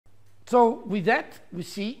So with that, we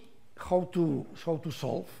see how to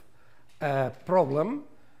solve a problem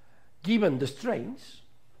given the strains,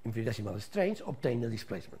 infinitesimal strains, obtain the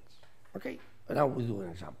displacements. Okay, and now we do an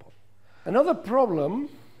example. Another problem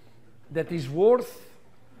that is worth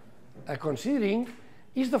considering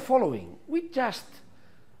is the following. We just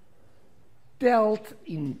dealt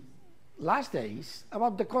in last days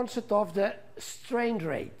about the concept of the strain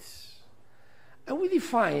rates, and we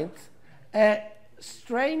defined the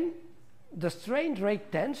strain rate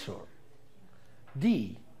tensor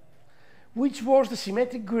D, which was the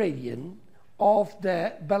symmetric gradient of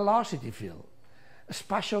the velocity field, a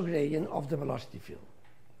spatial gradient of the velocity field.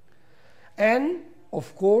 And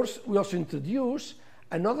of course we also introduced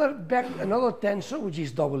another tensor, which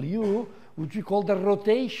is W, which we call the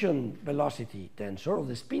rotation velocity tensor, or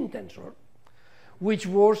the spin tensor, which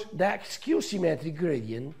was the skew symmetric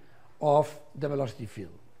gradient of the velocity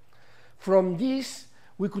field. From this,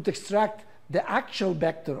 we could extract the actual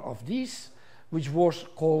vector of this, which was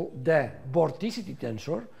called the vorticity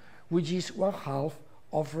tensor, which is 1/2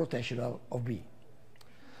 of rotational of B.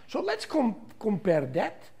 So let's compare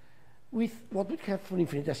that with what we have for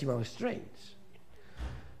infinitesimal strains.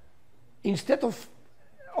 Instead of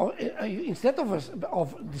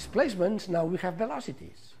displacements, now we have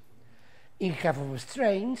velocities. In half of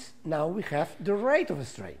strains, now we have the rate of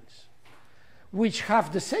strains, which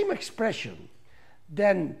have the same expression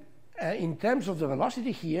then in terms of the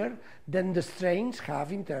velocity here than the strains have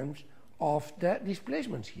in terms of the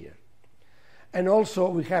displacements here. And also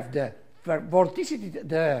we have the vorticity,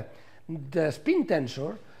 the spin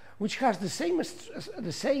tensor, which has the same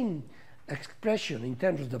expression in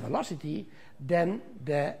terms of the velocity than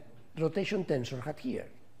the rotation tensor had here.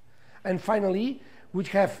 And finally, we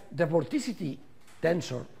have the vorticity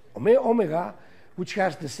tensor omega, which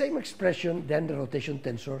has the same expression than the rotation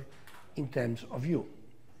tensor in terms of u.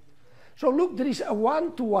 So look, there is a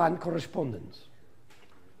one-to-one correspondence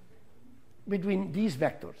between these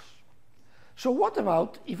vectors. So what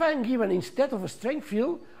about if I am given, instead of a strain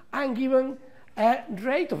field, I am given a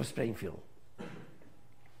rate of a strain field?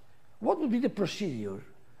 What would be the procedure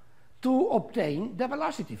to obtain the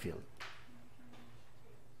velocity field?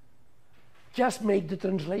 Just make the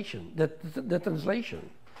translation, the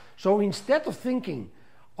translation. So instead of thinking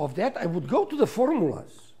of that, I would go to the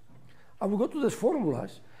formulas. I would go to those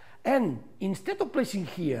formulas, and instead of placing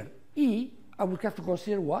here E, I would have to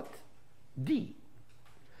consider what? D.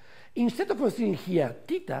 Instead of considering here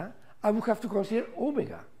theta, I would have to consider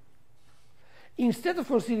omega. Instead of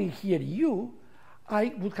considering here u,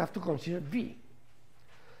 I would have to consider v.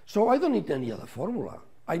 So I don't need any other formula.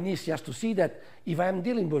 I need just to see that if I am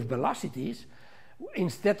dealing with velocities,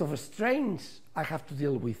 instead of strains, I have to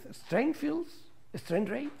deal with strain fields, strain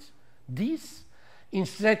rates, these.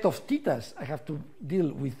 Instead of thetas, I have to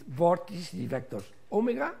deal with vorticity vectors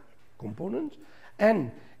omega components,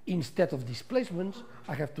 and instead of displacements,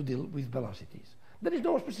 I have to deal with velocities. There is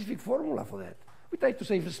no specific formula for that. We try to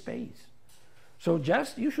save space. So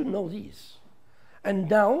just, you should know this. And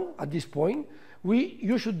now, at this point,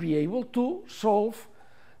 you should be able to solve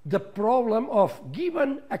the problem of,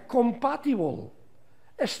 given a compatible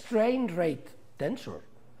strain rate tensor,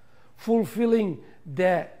 fulfilling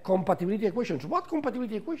the compatibility equations. What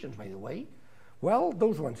compatibility equations, by the way? Well,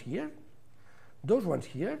 those ones here. Those ones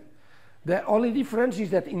here. The only difference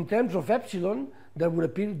is that in terms of epsilon, there will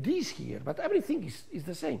appear this here, but everything is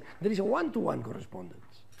the same. There is a one-to-one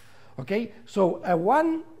correspondence. Okay, so a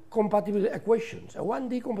one compatibility equations, a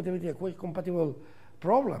 1D compatibility compatible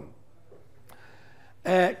problem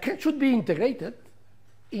should be integrated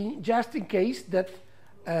just in case that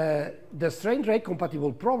the strain rate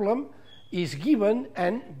compatible problem is given,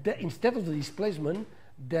 and instead of the displacement,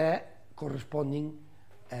 the corresponding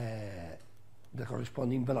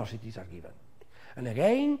velocities are given. And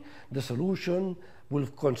again, the solution will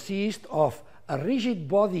consist of a rigid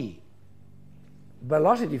body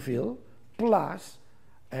velocity field plus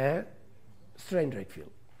a strain rate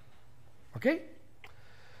field. Okay?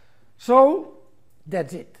 So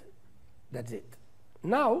that's it. That's it.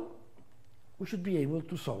 Now we should be able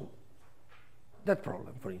to solve that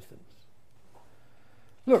problem, for instance.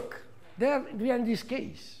 Look, there we are in this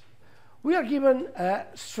case. We are given a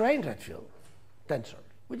strain rate field tensor.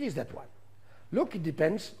 Which is that one? Look, it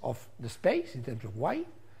depends on the space in terms of y,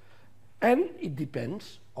 and it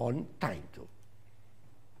depends on time too.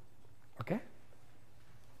 Okay?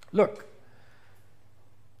 Look,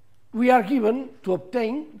 we are given to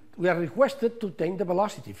obtain, we are requested to obtain the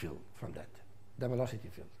velocity field from that, the velocity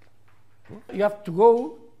field. You have to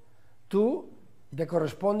go to the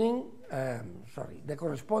corresponding,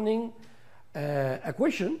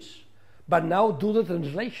 equations, but now do the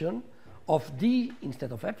translation of d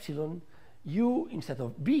instead of epsilon, u instead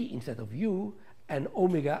of b instead of u, and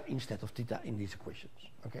omega instead of theta in these equations.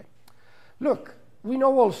 Okay. Look, we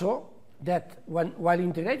know also that while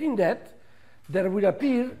integrating that, there will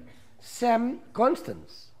appear some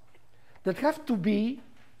constants that have to be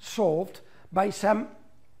solved by some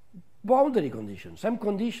boundary conditions, some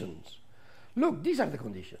conditions. Look, these are the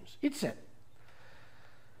conditions. It said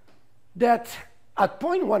that at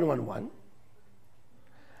point 111,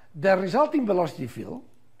 the resulting velocity field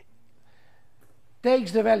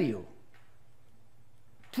takes the value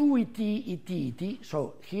 2et,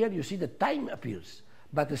 so here you see the time appears,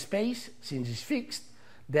 but the space, since it's fixed,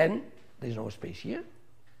 then there's no space here.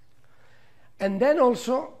 And then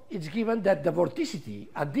also it's given that the vorticity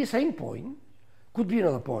at the same point, could be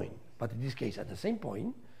another point, but in this case at the same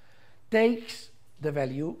point, takes the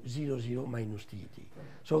value 0, 0 minus TET.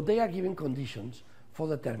 So they are given conditions for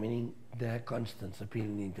determining the constants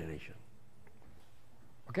appearing in the integration.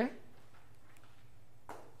 Okay?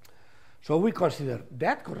 So we consider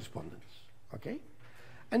that correspondence. Okay?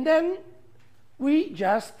 And then we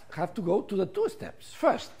just have to go to the two steps.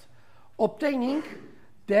 First, obtaining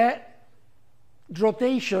the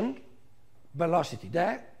rotation velocity,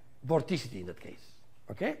 the vorticity in that case.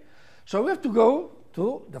 Okay? So we have to go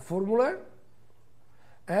to the formula,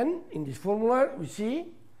 and in this formula we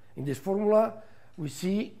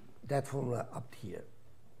see that formula up here.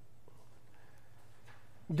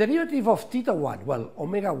 Derivative of theta 1, well,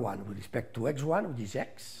 omega 1 with respect to x1, which is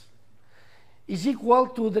x, is equal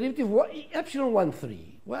to derivative of epsilon 1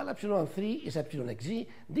 3. Well, epsilon 1 3 is epsilon xz.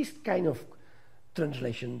 This kind of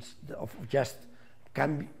translations of just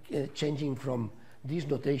can be changing from this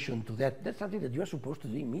notation to that. That's something that you are supposed to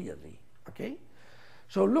do immediately. Okay?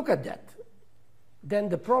 So look at that. Then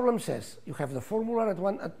the problem says you have the formula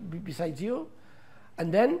besides you,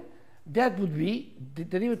 and then that would be the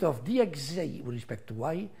derivative of dxz with respect to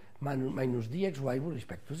y minus dxy with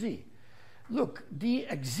respect to z. Look,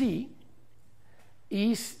 dxz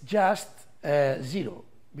is just 0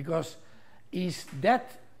 because is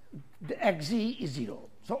that the xz is 0.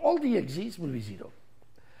 So all the xz's will be 0.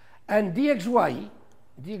 And dxy,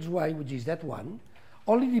 which is that one,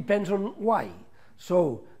 only depends on y.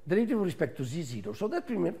 So derivative with respect to z is 0. So that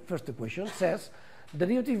first equation says the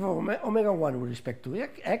derivative of omega 1 with respect to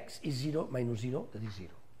x is 0 minus 0, that is 0.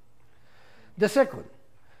 The second,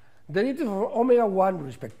 the derivative of omega 1 with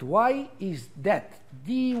respect to y is that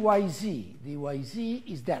dyz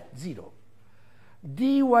is that 0.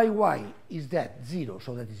 Dyyy is that 0,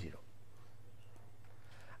 so that is 0.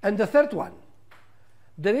 And the third one,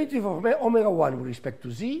 the derivative of omega 1 with respect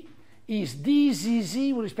to z is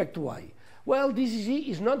dzz with respect to y. Well, dzz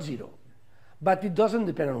is not 0, but it doesn't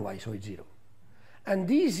depend on y, so it's 0. And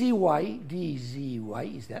dzy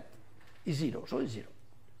is that, is 0, so it's 0.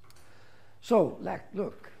 So,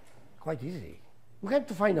 look, quite easy. We have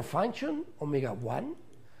to find a function, omega 1,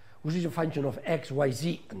 which is a function of x, y,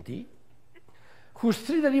 z, and t, whose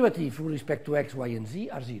three derivatives with respect to x, y, and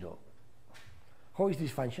z are 0. How is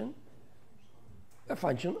this function? A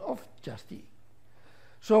function of just t.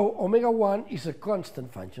 So omega 1 is a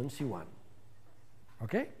constant function, c1.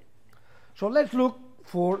 Okay? So let's look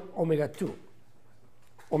for omega 2.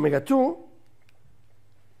 Omega 2,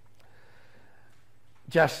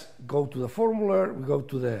 just go to the formula, we go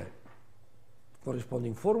to the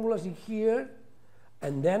corresponding formulas in here,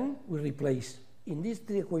 and then we replace in these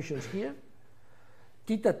three equations here,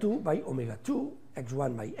 theta 2 by omega 2,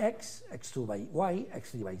 x1 by x, x2 by y,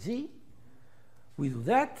 x3 by z. We do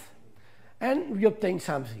that, and we obtain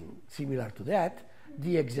something similar to that.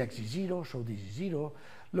 dxx is 0, so this is 0.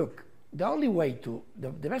 Look, the only way to, the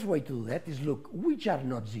best way to do that is look which are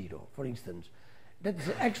not 0. For instance, that is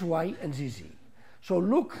xy and zz. So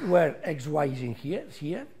look where xy is in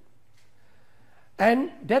here,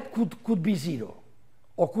 and that could be 0,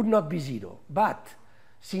 or could not be 0. But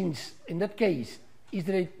since in that case is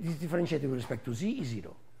differentiated with respect to z is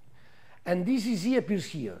 0, and this z appears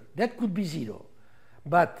here, that could be 0,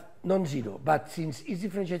 but non-zero. But since it's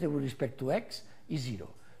differentiated with respect to x is 0,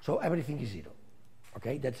 so everything is 0.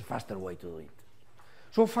 Okay, that's a faster way to do it.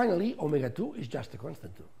 So finally, omega 2 is just a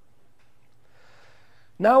constant 2.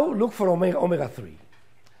 Now look for omega 3.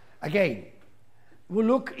 Again, we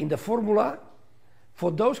look in the formula for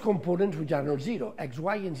those components which are not 0,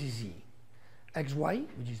 xy and zz. xy,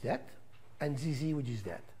 which is that, and zz, which is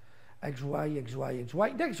that. xy,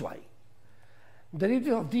 dxy. The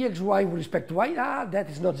derivative of dxy with respect to y, that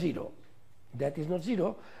is not 0. That is not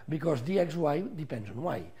 0 because dxy depends on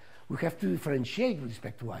y. We have to differentiate with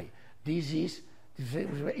respect to y. This is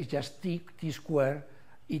just t squared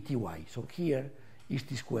ety. So here is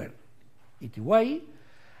t squared ety,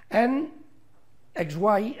 And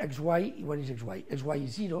xy, what is xy? Xy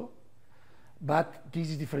is 0, but this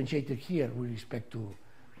is differentiated here with respect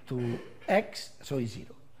to x, so it's 0.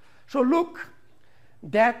 So look,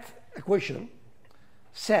 that equation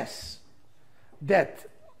says that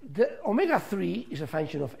the omega 3 is a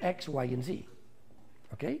function of x, y, and z.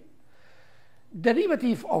 Okay?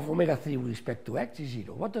 Derivative of omega 3 with respect to x is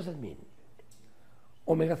 0. What does that mean?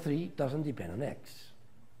 Omega 3 doesn't depend on x.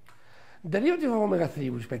 Derivative of omega 3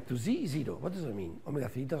 with respect to z is 0. What does that mean? Omega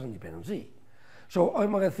 3 doesn't depend on z. So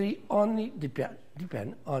omega 3 only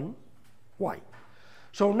depend on y.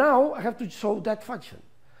 So now I have to solve that function.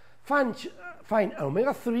 Find an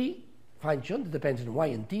omega 3 function that depends on y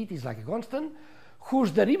and t, it is like a constant,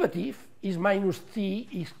 whose derivative is minus t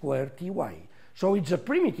e squared ty. So it's a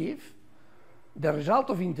primitive, the result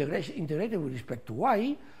of integration integrated with respect to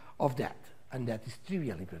y of that, and that is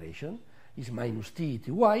trivial integration, is minus t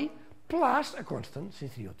ty plus a constant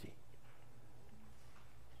c3 of t.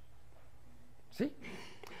 See?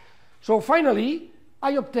 So finally,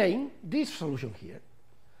 I obtain this solution here.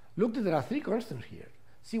 Look that there are 3 constants here,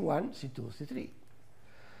 c1, c2, c3.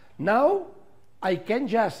 Now I can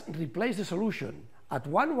just replace the solution at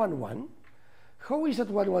 1, 1, 1. How is at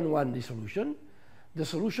 1, 1, 1 the solution? The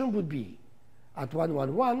solution would be at 1,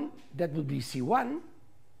 1, 1, that would be c1,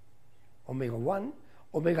 omega 1,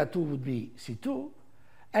 omega 2 would be c2,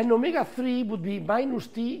 and omega 3 would be minus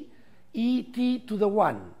t e t to the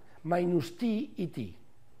 1, minus t e t.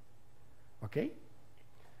 Okay?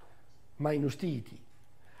 Minus t e t.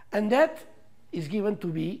 And that is given to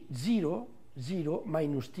be 0, 0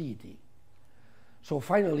 minus t e t. So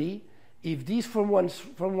finally, if this from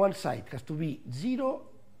one side has to be 0,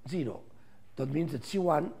 0, that means that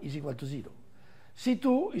c1 is equal to 0.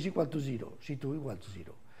 c2 is equal to 0, c2 equal to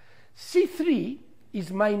 0. c3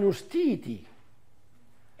 is minus t e t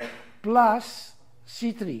plus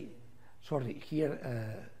c3. Sorry, here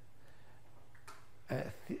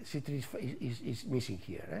c3 is missing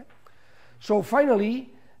here. Eh? So finally,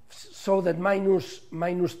 so that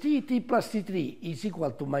minus t e t plus c3 is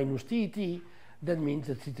equal to minus t e t, that means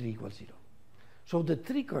that c3 equals 0. So the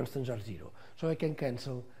 3 constants are 0. So I can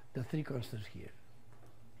cancel the 3 constants here.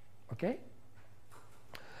 Okay?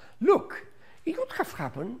 Look, it could have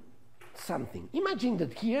happened something. Imagine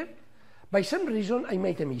that here, by some reason, I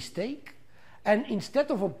made a mistake, and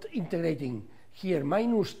instead of integrating here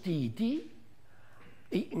minus t e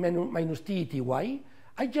t y,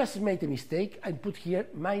 I just made a mistake and put here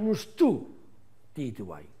minus 2 t e t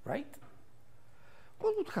y, right?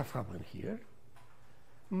 What would have happened here?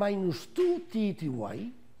 Minus 2 t e t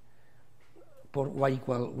y, for y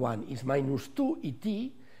equal 1 is minus 2 e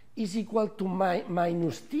t, is equal to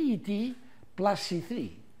minus t e t plus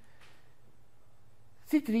c3.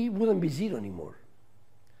 c3 wouldn't be 0 anymore,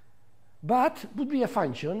 but would be a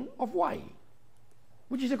function of y,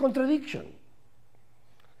 which is a contradiction.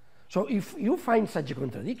 So if you find such a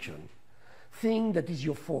contradiction, think that is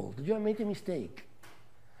your fault, that you have made a mistake,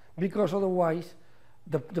 because otherwise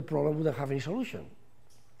the problem wouldn't have any solution.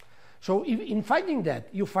 So if in finding that,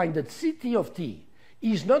 you find that ct of t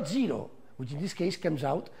is not 0, which in this case comes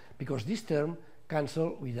out because this term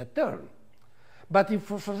cancels with that term. But if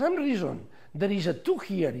for some reason there is a 2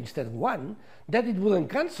 here instead of 1, then it wouldn't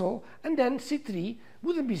cancel, and then c3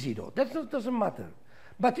 wouldn't be 0. That doesn't matter.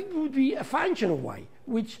 But it would be a function of y,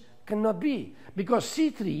 which cannot be, because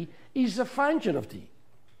c3 is a function of t.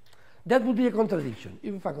 That would be a contradiction.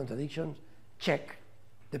 If you find contradictions, check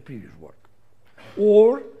the previous work.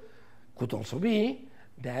 Or could also be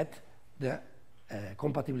that the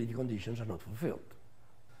compatibility conditions are not fulfilled.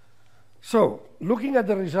 So, looking at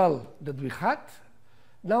the result that we had,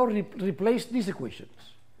 now replace these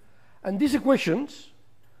equations. And these equations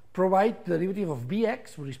provide the derivative of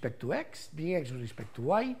bx with respect to x, bx with respect to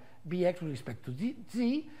y, bx with respect to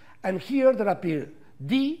z, and here there appear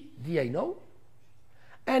d I know,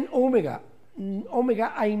 and omega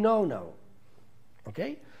I know now.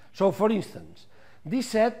 Okay? So for instance, this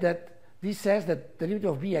says that the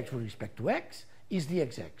derivative of bx with respect to x is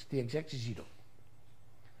dxx. Dxx is 0.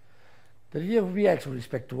 The derivative of bx with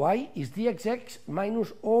respect to y is dxx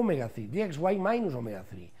minus omega 3. dxy minus omega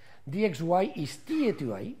 3. dxy is t e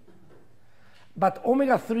ty, but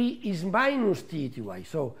omega 3 is minus t e ty.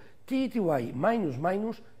 So t e ty minus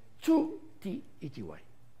minus 2 t e ty.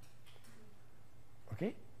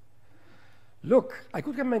 Okay? Look, I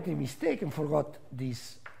could have made a mistake and forgot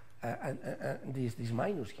this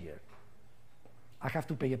minus here. I have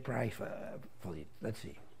to pay a price for it. Let's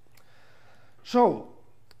see. So,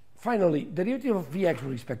 finally, the derivative of Vx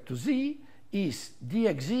with respect to z is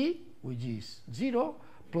dxz, which is 0,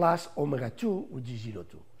 plus omega 2, which is 0,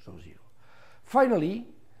 2, so 0. Finally,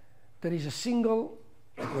 there is a single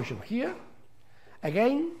equation here.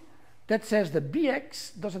 Again, that says that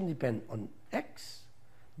bx doesn't depend on x,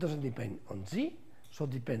 doesn't depend on z, so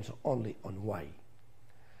it depends only on y.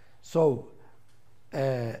 So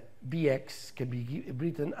bx can be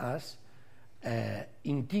written as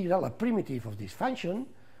integral, a primitive of this function,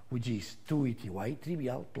 which is 2 ety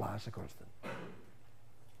trivial plus a constant.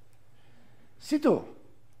 C2,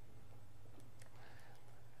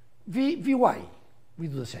 vy, we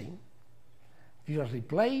do the same. We are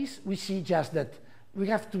replaced, we see just that we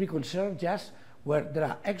have to be concerned just where there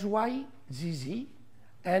are xy, zz,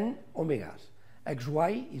 and omegas.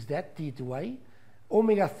 Xy is that, t to y.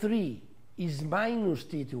 Omega 3 is minus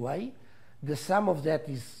t to y. The sum of that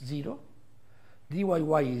is 0.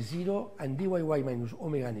 Dyy is 0, and dyy minus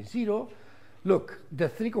omega n is 0. Look, the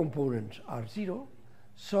three components are 0,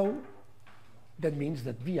 so that means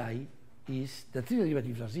that vi is, the three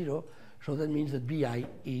derivatives are 0, so that means that vi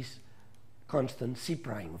is constant C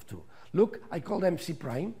prime of 2. Look, I call them C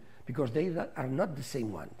prime because they are not the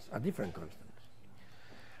same ones, are different constants.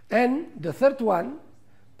 And the third one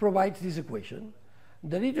provides this equation.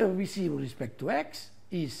 The derivative of Vc with respect to x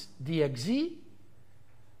is dxz,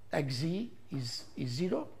 xz is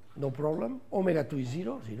 0, no problem, omega 2 is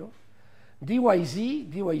 0, 0. dyz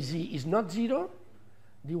is not 0,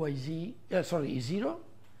 dyz, is 0,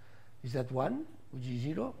 is that 1, which is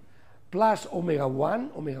 0, plus omega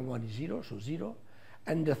 1 is 0, so 0,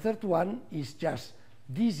 and the third one is just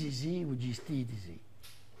dzz, which is t dz.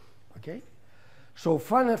 Okay? So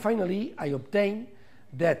finally, I obtain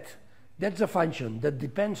that that's a function that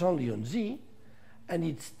depends only on z, and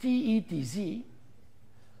it's t e t z,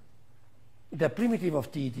 the primitive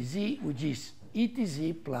of t e t z, which is e t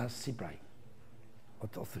z plus c prime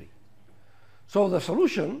of 3. So the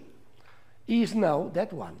solution is now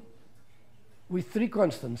that one, with three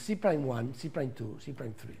constants, c prime 1, c prime 2, c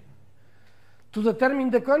prime 3. To determine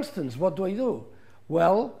the constants, what do?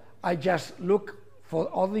 Well, I just look for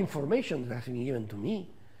all the information that has been given to me.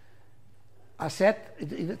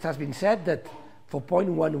 It has been said that for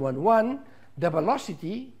 0.111, the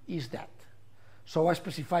velocity is that. So I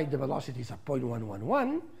specified the velocities at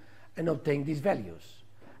 0.111 and obtain these values.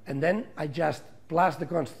 And then I just plus the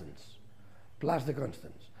constants.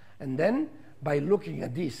 And then by looking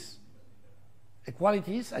at these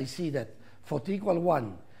equalities, I see that for t equal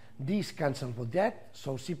 1, this cancels with that,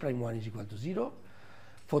 so c prime 1 is equal to 0.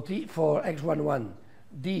 For x11,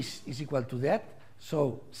 this is equal to that,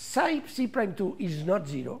 so c prime 2 is not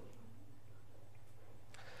 0.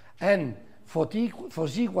 And for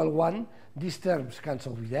z equal 1, these terms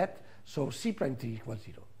cancel with that, so c prime 3 equals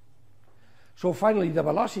 0. So finally, the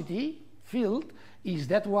velocity field is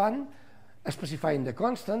that one, specifying the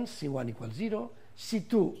constants, c1 equals 0,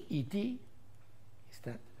 c2 et is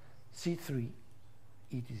that, c3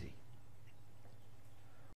 etz.